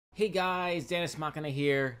Hey guys, Smokin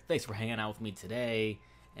here. Thanks for hanging out with me today.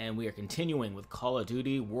 And we are continuing with Call of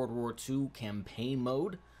Duty World War II Campaign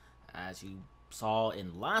Mode. As you saw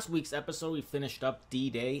in last week's episode, we finished up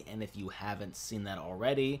D-Day. And if you haven't seen that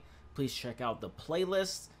already, please check out the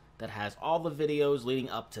playlist that has all the videos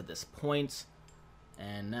leading up to this point.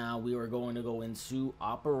 And now we are going to go into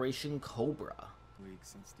Operation Cobra. Weeks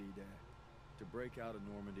since D-Day. To break out of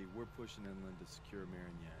Normandy, we're pushing inland to secure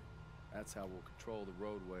Marigny. That's how we'll control the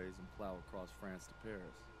roadways and plow across France to Paris.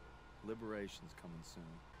 Liberation's coming soon.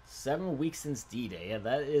 7 weeks since D-Day. Yeah,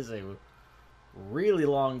 that is a really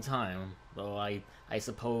long time. Though I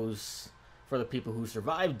suppose for the people who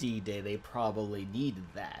survived D-Day, they probably needed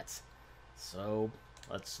that. So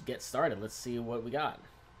let's get started. Let's see what we got.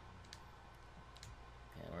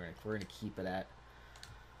 Okay, we're gonna keep it at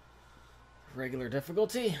regular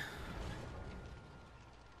difficulty.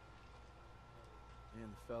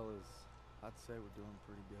 And the fellas, I'd say we're doing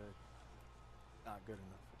pretty good. Not good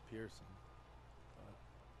enough for Pearson, but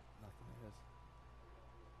nothing is.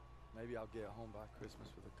 Maybe I'll get home by Christmas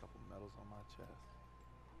with a couple medals on my chest.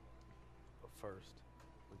 But first,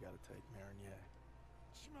 we gotta take Marigny.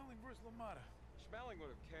 Schmeling versus LaMotta. Schmeling would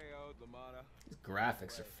have KO'd LaMotta. These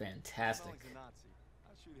graphics are fantastic.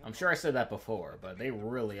 I'm sure I said that before, but they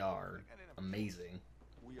really are amazing.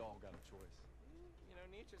 We all got a choice. You know,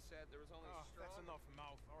 Nietzsche said there was only strong... That's enough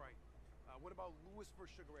mouth. All right. What about Lewis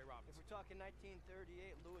versus Sugar Ray Robinson? If we're talking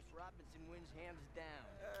 1938, Lewis Robinson wins hands down.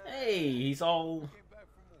 Hey, he's all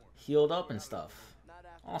healed up and stuff. Not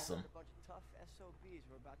after Awesome. a bunch of tough SOBs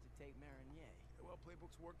we're about to take Marigny. Well,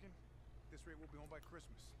 playbook's working. At this rate, we'll be home by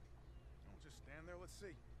Christmas. Don't just stand there. Let's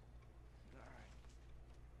see. All right.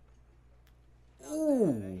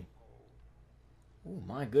 Ooh. Ooh,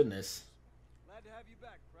 my goodness. Glad to have you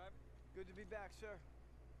back, Private. Good to be back, sir.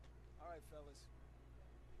 All right, fellas.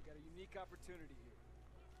 We got a unique opportunity here.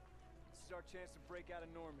 This is our chance to break out of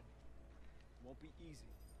Normandy. It won't be easy.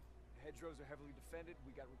 The hedgerows are heavily defended.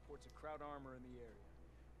 We got reports of Kraut armor in the area.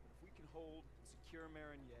 But if we can hold and secure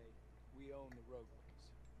Marigny, we own the roadways.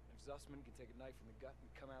 And if Zussman can take a knife in the gut and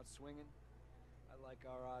come out swinging, I like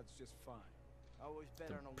our odds just fine. Always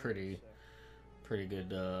better on a Pretty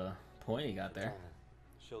good point you got there.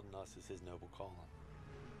 Shielding us is his noble calling.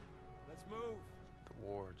 Let's move. The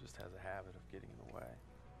war just has a habit of getting in the way.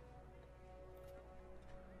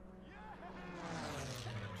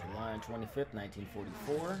 July 25th,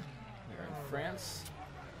 1944. Here in France.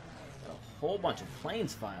 Got a whole bunch of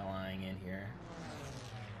planes flying in here.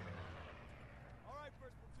 All right,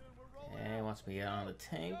 first platoon, we're rolling. And wants me to get on the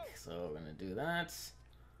tank, so we're gonna do that.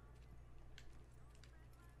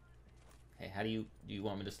 Hey, how do you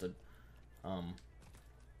want me just to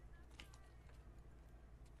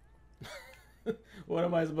what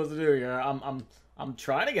am I supposed to do here? I'm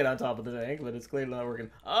trying to get on top of the tank, but it's clearly not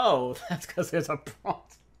working. Oh, that's because there's a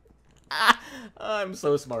prompt. Ah, I'm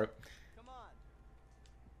so smart. Come on.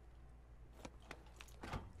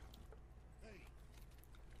 Hey.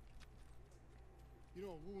 You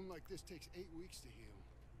know, a wound like this takes 8 weeks to heal.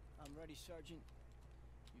 I'm ready, Sergeant.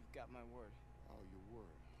 You've got my word. Oh, your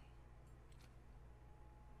word.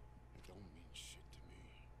 It don't mean shit to me.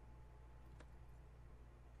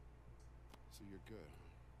 So you're good, huh?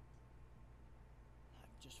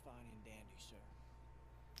 I'm just fine and dandy, sir.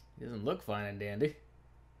 He doesn't look fine and dandy. You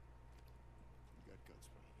got guts,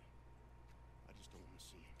 Private. I just don't want to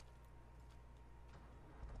see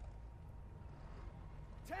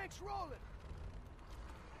it. Tanks rolling.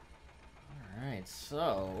 Alright,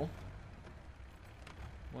 so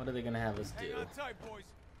what are they gonna have us do? Hang on tight, boys.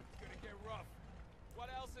 It's gonna get rough. What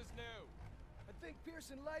else is new? I think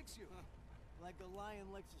Pearson likes you. Like a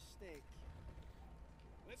lion likes a steak.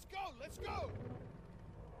 Let's go. Let's go.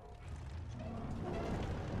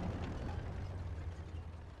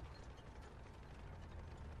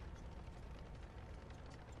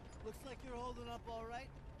 Looks like you're holding up all right.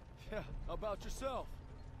 Yeah. How about yourself?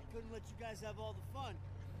 Couldn't let you guys have all the fun.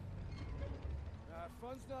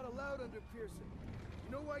 Fun's not allowed under Pearson.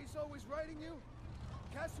 You know why he's always writing you?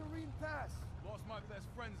 Kasserine Pass. Lost my best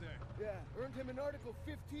friends there. Yeah, earned him an Article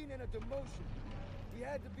 15 and a demotion. He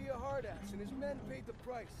had to be a hard ass, and his men paid the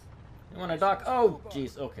price. You want to dock? Oh,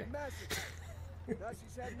 jeez, okay.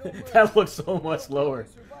 Nazis had no mercy. That looks so much lower.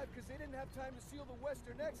 They survived because they didn't have time to seal the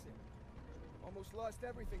western exit. Almost lost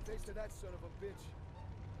everything thanks to that son of a bitch.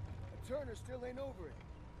 And Turner still ain't over it.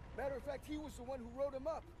 Matter of fact, he was the one who wrote him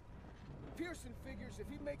up. Pearson figures if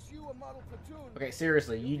he makes you a model platoon... Okay,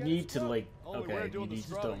 seriously, you you'll get need his to, club. like, Only okay, we're you doing the just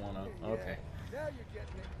scrubbing. don't want to, Yeah, okay. now you're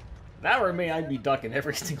getting it. That were me, I'd be ducking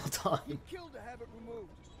every single time. He'd kill to have it removed.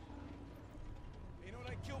 You know what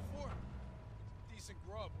I'd kill for? Decent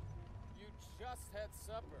grub. You just had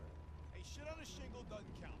supper. Hey, shit on a shingle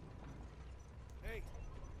doesn't count. Hey,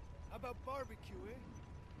 how about barbecue, eh?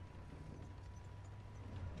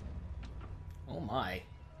 Oh my.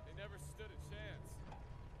 They never stood a chance.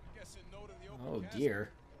 I guess a no to the open Oh casket.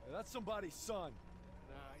 dear. That's somebody's son.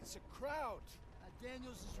 Nah, it's a crowd.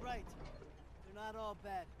 Daniels is right. They're not all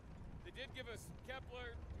bad. They did give us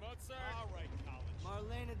Kepler, Mozart. All right, college.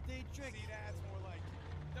 Marlena Dietrich. See, that's more like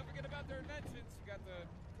it. Don't forget about their inventions. You got the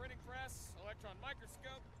printing press, electron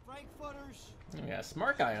microscope. Frankfurters. We got a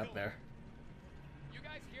smart guy up there. You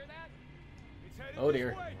guys hear that? It's headed Oh this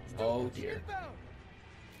dear. way. Oh Stupid, dear. inbound.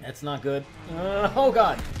 That's not good. Oh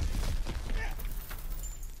god.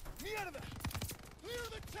 Me out of there. Clear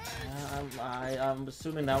the tank. I'm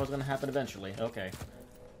assuming that was gonna happen eventually. Okay.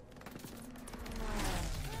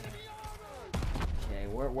 Okay,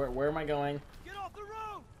 where am I going? Get off the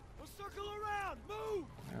road. We'll circle around. Move.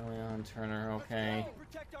 Early on, Turner. Okay.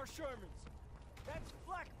 Protect our Shermans. That's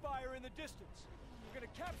flak fire in the distance. We're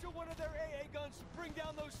gonna capture one of their AA guns to bring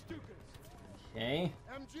down those Stukas. Okay.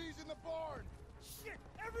 MG's in the barn. Shit!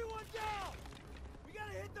 Everyone down! We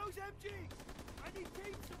gotta hit those MGs! I need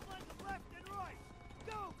teams to flank them left and right!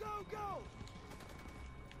 Go, go, go!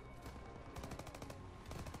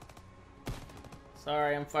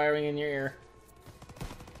 Sorry, I'm firing in your ear. I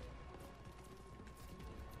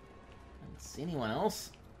don't see anyone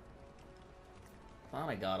else. Thought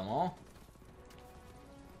I got them all.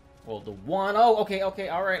 Well, the one. Oh, okay, okay.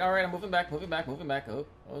 All right, all right. I'm moving back, moving back, moving back. Oh,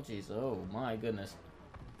 oh, jeez. Oh, my goodness.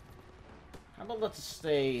 How about let's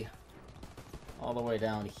stay all the way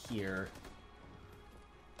down here.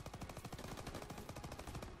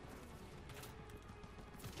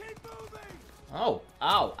 Keep moving! Oh,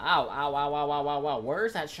 ow, ow, ow, ow, ow, ow, ow, ow.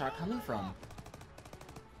 Where's that shot coming from?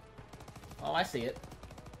 Oh, I see it.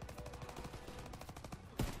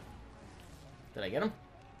 Did I get him?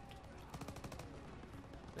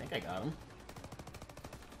 I think I got him.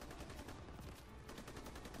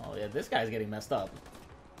 Oh, yeah, this guy's getting messed up.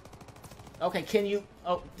 Okay, can you...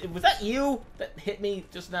 Oh, was that you that hit me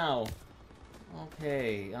just now?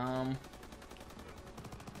 Okay, I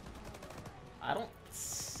don't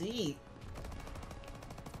see...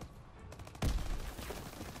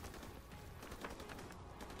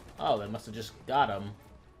 Oh, they must have just got him.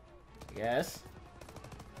 I guess.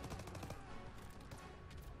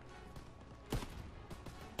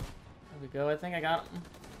 There we go. I think I got him.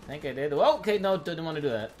 I think I did. Oh, okay, no, didn't want to do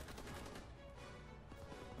that.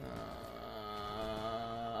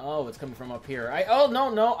 Oh, it's coming from up here. Oh, no,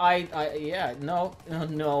 no, yeah, no,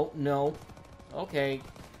 no, no. Okay.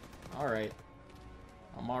 Alright.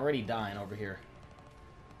 I'm already dying over here.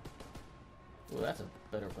 Ooh, that's a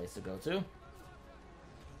better place to go to.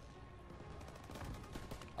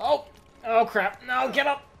 Oh! Oh, crap. No, get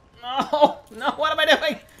up! No! No, what am I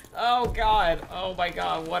doing? Oh, God. Oh, my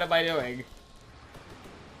God. What am I doing?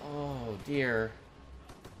 Oh, dear.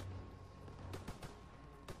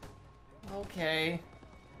 Okay.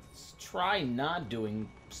 Let's try not doing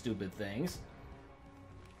stupid things.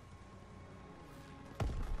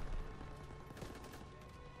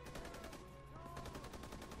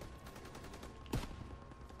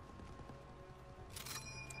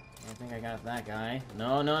 I think I got that guy.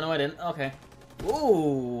 No, no, no, I didn't. Okay.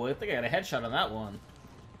 Ooh, I think I got a headshot on that one.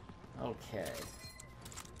 Okay.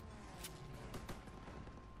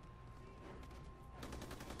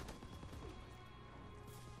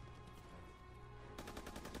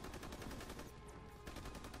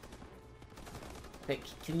 Hey,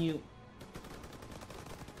 can you...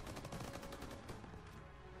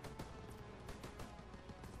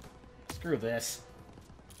 Screw this.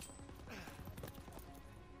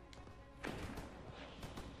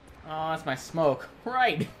 Oh, that's my smoke.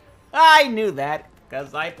 Right! I knew that,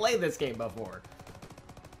 because I played this game before.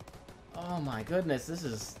 Oh my goodness, this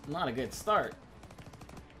is not a good start.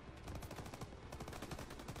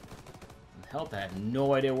 Health, I had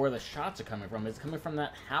no idea where the shots are coming from. It's coming from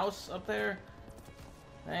that house up there?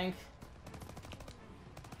 I think.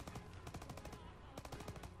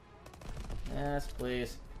 Yes,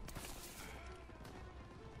 please.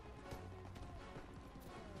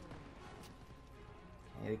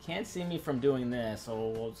 Okay, they can't see me from doing this, so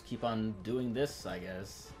we'll just keep on doing this, I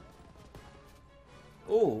guess.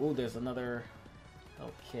 Ooh, ooh, there's another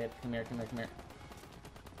help kit. Come here, come here, come here.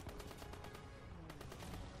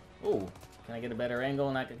 Ooh, can I get a better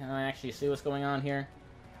angle and can I actually see what's going on here?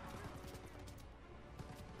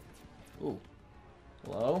 Ooh.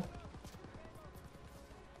 Hello?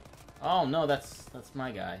 Oh no, that's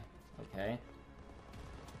my guy. Okay.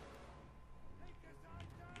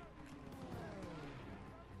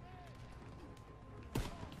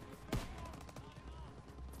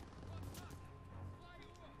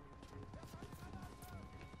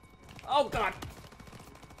 Oh, God.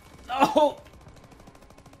 No!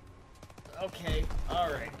 Okay,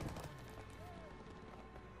 alright.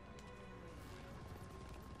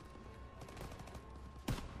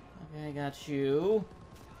 Okay, I got you.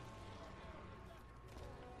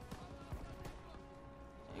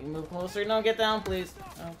 You move closer. No, get down, please.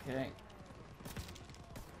 Okay.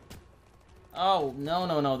 Oh, no,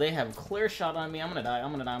 no, no. They have a clear shot on me. I'm gonna die.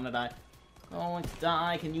 I'm gonna die. I'm gonna die. Going to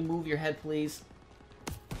die. Can you move your head, please?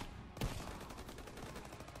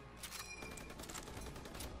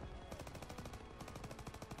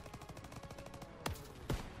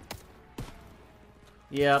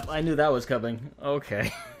 Yep, I knew that was coming.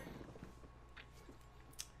 Okay.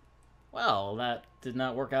 Well, that did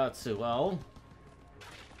not work out so well.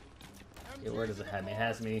 Okay, where does it have me? It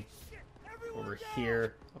has me over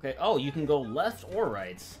here. Okay, oh, you can go left or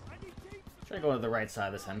right. Try to go to the right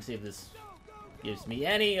side this time. See if this gives me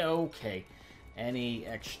any... Okay. Any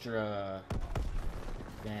extra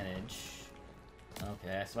advantage.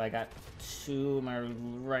 Okay, so I got two on my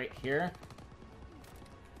right here.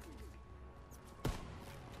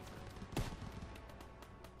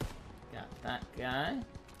 Got that guy.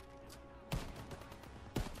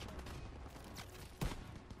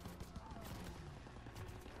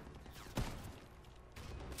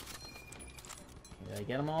 Did I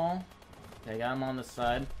get them all? Okay, I got them on this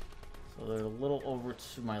side. So they're a little over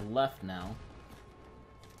to my left now.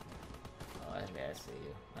 Oh, okay, I see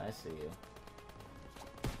you. I see you.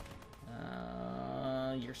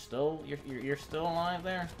 You're still alive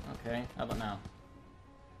there? Okay, how about now?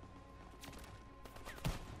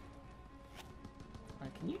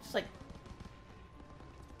 Alright, can you just like...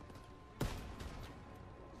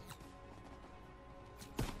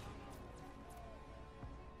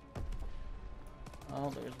 Oh,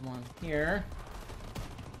 there's one here.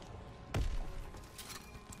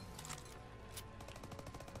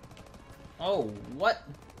 Oh, what?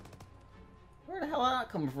 Where the hell did that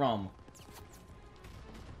come from?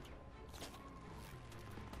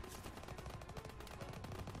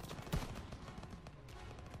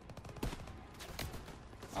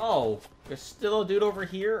 Oh, there's still a dude over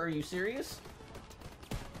here? Are you serious?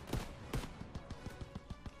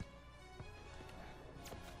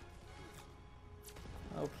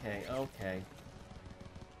 Okay, okay.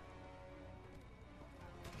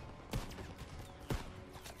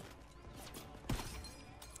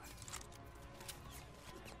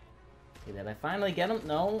 Okay, did I finally get him?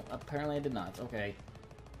 No, apparently I did not. Okay.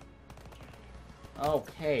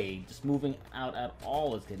 Okay, just moving out at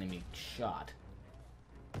all is getting me shot.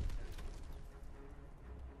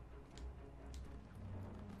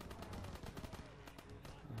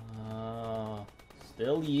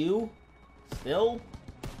 Still you? Still?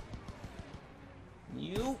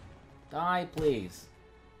 You? Die, please.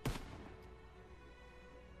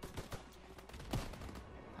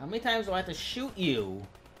 How many times do I have to shoot you?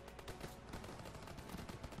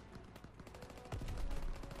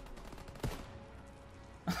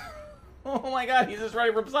 Oh my god, he's just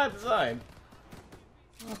running from side to side.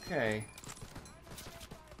 Okay.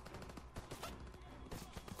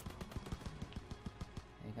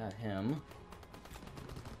 I got him.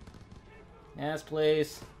 Yes,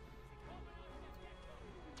 please.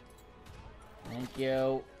 Thank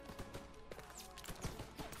you.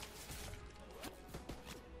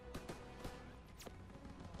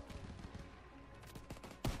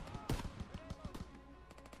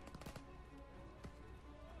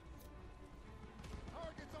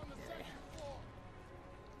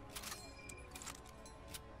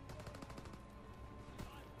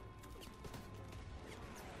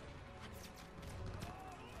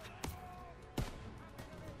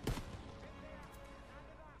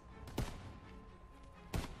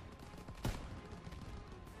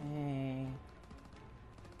 Hey,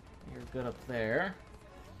 you're good up there.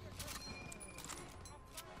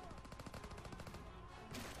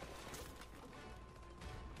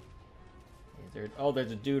 Is there, oh,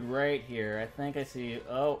 there's a dude right here. I think I see you.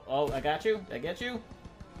 Oh, oh, I got you. Did I get you?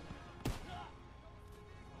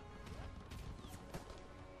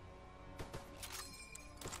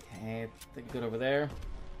 Okay, I think good over there.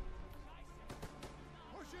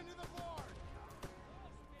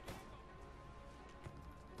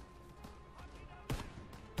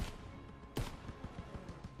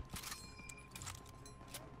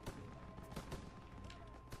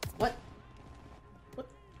 What? What?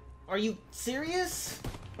 Are you serious?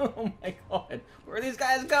 Oh my god. Where are these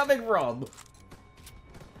guys coming from?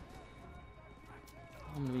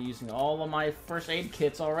 I'm gonna be using all of my first aid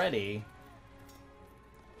kits already.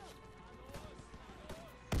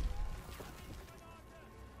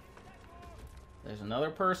 There's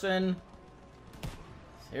another person.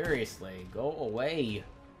 Seriously, go away.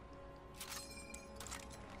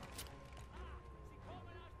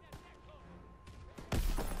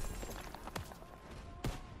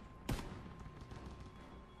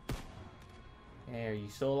 Hey, are you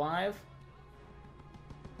still alive?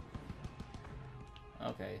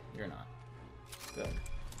 Okay, you're not. Good.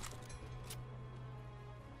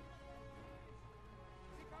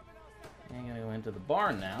 I'm gonna go into the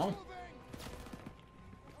barn now.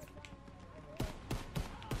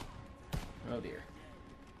 Oh dear.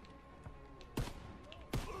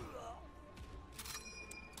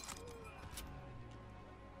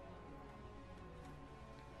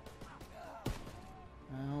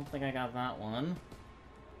 I don't think I got that one.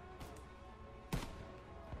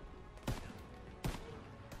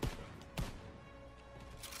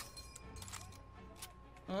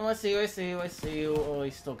 Oh, I see you, I see you, I see you. Oh, he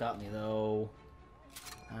still got me, though.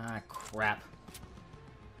 Ah, crap.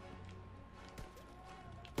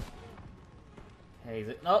 Hey, is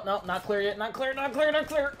it... No, no, not clear yet. Not clear, not clear, not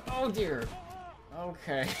clear. Oh, dear.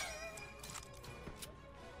 Okay.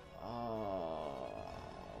 Oh,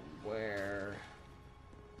 where?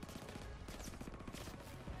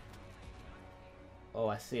 Oh,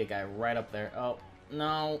 I see a guy right up there. Oh,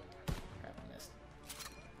 no. Crap, I missed.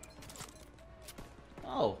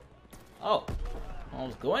 Oh. Oh. I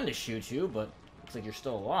was going to shoot you, but looks like you're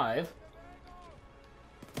still alive.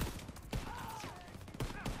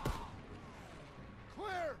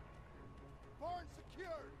 Clear! Barn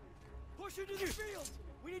secured! Push into the field!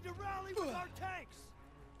 We need to rally with our tanks!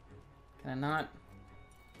 Can I not?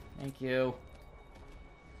 Thank you.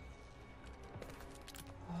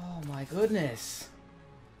 Oh my goodness.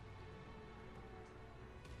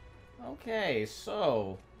 Okay,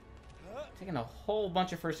 so taking a whole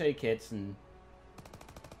bunch of first aid kits and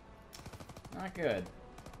not good.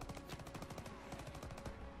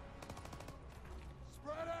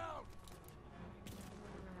 Spread out!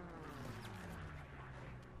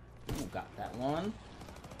 Ooh, got that one.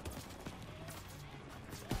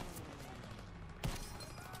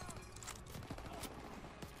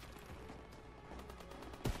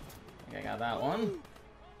 I think I got that one.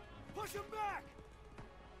 Push him back!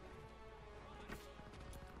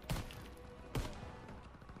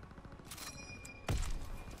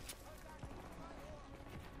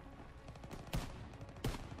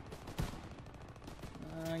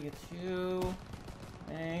 Get you.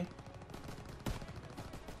 Hey.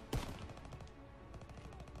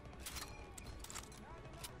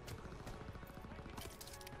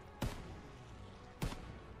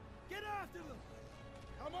 Get after them!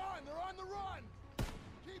 Come on, they're on the run!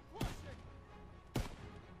 Keep pushing!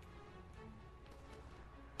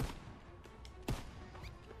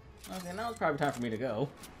 Okay, now it's probably time for me to go.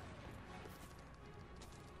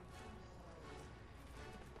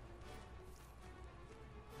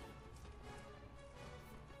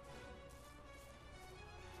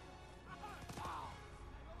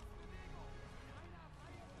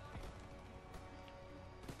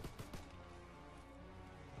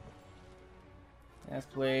 Yes,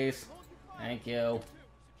 please. Thank you.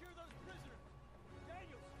 Secure those prisoners!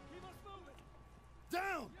 Daniels, keep us moving!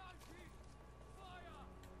 Down!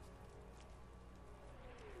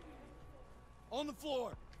 On the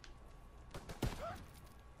floor!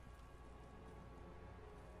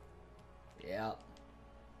 Yep.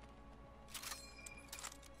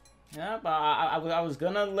 Yep, I was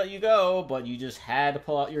gonna let you go, but you just had to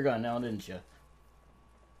pull out your gun now, didn't you?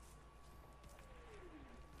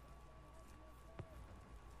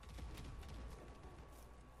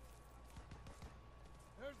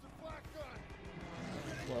 There's the flak gun!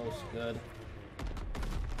 Close, good.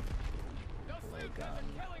 Those Play slave gun. guns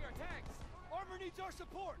are killing our tanks! Armor needs our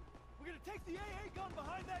support! We're gonna take the AA gun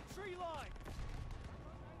behind that tree line!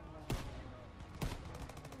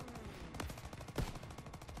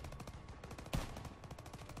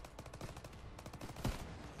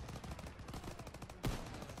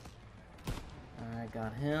 I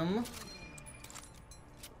got him. Let's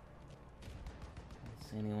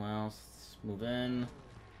see anyone else. Let's move in.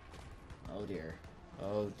 Oh dear.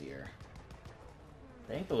 Oh dear.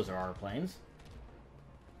 I think those are our planes.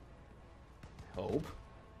 Hope.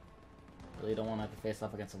 Really don't want to have to face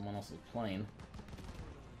off against someone else's plane.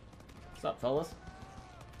 What's up, fellas?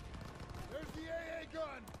 There's the AA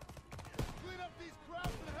gun! Clean up these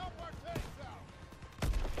crowds and help our tanks out!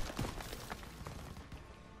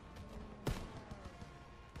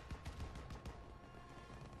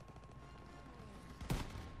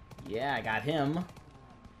 Yeah, I got him.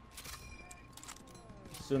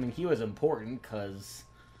 Assuming he was important, cause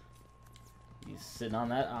he's sitting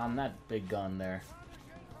on that big gun there.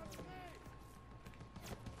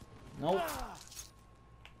 Nope.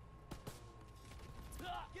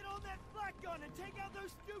 gun and take out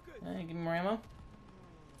those Stukas. Hey, give me more ammo.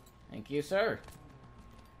 Thank you, sir.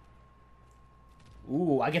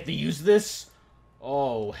 Ooh, I get to use this?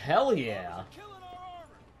 Oh, hell yeah. They're killing our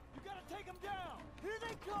armor. You gotta take them down. Here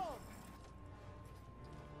they come.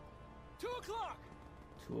 2 o'clock.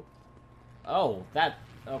 Oh, that...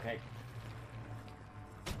 Okay.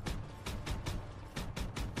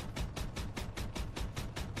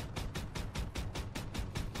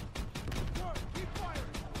 Keep firing.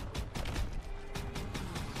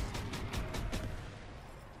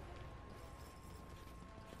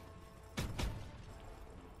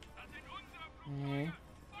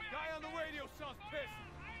 Guy on the radio sounds pissed.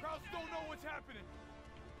 Crowds don't know what's happening.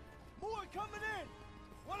 More coming in.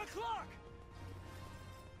 1 o'clock.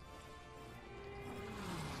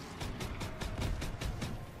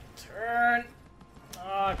 Turn.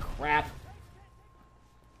 Oh, crap.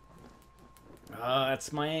 Oh,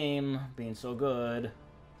 that's my aim. Being so good.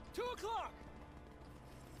 2 o'clock.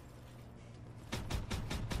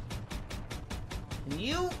 And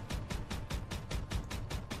you...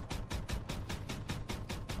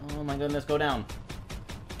 Oh my goodness, go down.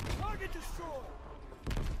 Target destroyed.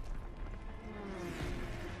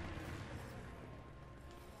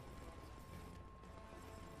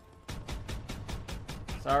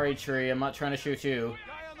 Sorry, tree, I'm not trying to shoot you.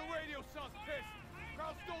 Guy on the radio sounds pissed.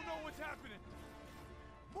 Crowds don't know what's happening.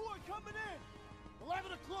 More coming in.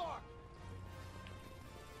 11 o'clock.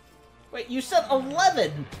 Wait, you said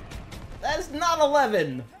 11! That is not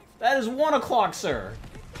 11! That is 1 o'clock, sir.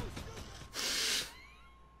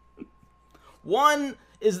 1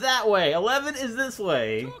 is that way, 11 is this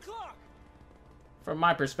way. 2 o'clock. From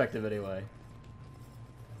my perspective, anyway.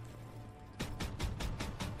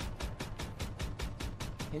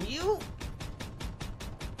 Can you?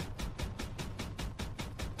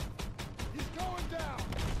 He's going down.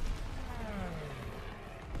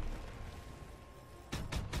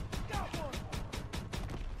 Got one.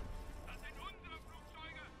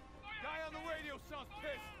 Guy on the radio sounds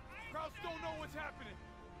pissed. Crowds don't know what's happening.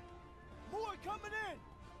 More coming in.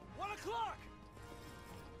 1 o'clock.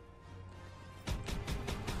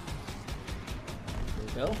 There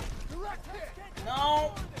we go. Direct hit.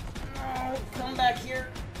 No! No! Come back here.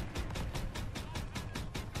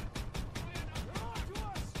 They're on to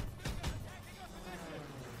us.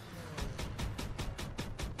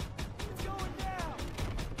 It's going down.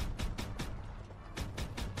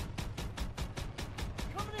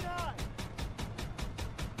 Coming in high.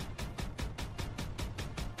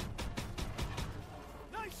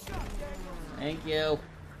 Nice shot, Daniel. Thank you.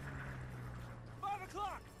 5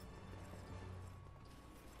 o'clock.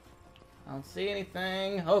 I don't see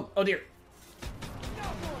anything. Oh, oh dear. Got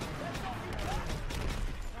one. That's all you got.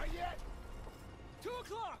 Not yet. 2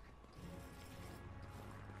 o'clock.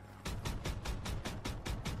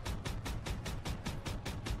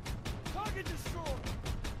 Target destroyed.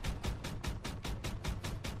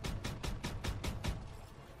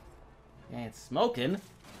 Yeah, it's smoking.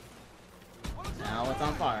 1 o'clock. Now it's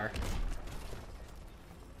on fire.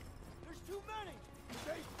 There's too many.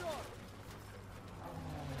 Stay sharp.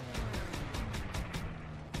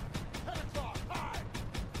 10 o'clock. High.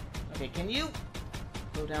 Okay, can you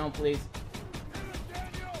go down, please? Hit him,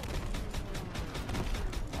 Daniel.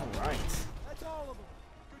 All right. That's all of them.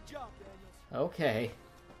 Good job, Daniels. Okay.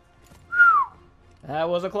 That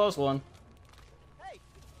was a close one. Hey,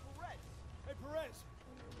 it's Perez. Hey, Perez.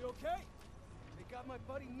 You okay? They got my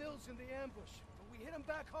buddy Mills in the ambush, but we hit him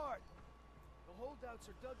back hard. The holdouts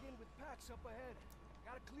are dug in with packs up ahead.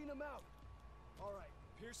 Gotta clean them out. All right,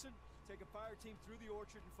 Pearson, take a fire team through the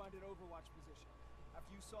orchard and find an overwatch position.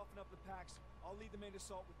 After you soften up the packs, I'll lead the main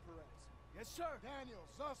assault with Perez. Yes, sir. Daniel,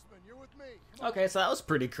 Zussman, you're with me. Come on. Okay, so that was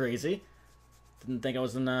pretty crazy. Didn't think I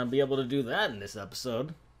was gonna be able to do that in this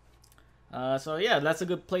episode. So yeah, that's a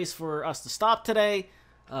good place for us to stop today.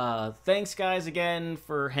 Thanks guys again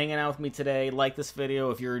for hanging out with me today. Like this video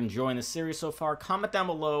if you're enjoying the series so far. Comment down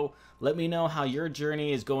below. Let me know how your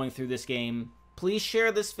journey is going through this game. Please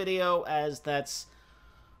share this video, as that's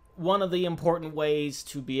one of the important ways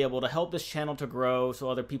to be able to help this channel to grow, so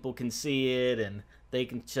other people can see it and they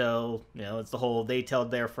can tell, you know, it's the whole they tell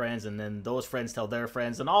their friends and then those friends tell their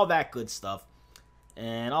friends and all that good stuff.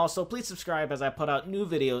 And also, please subscribe as I put out new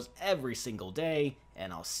videos every single day,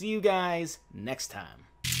 and I'll see you guys next time.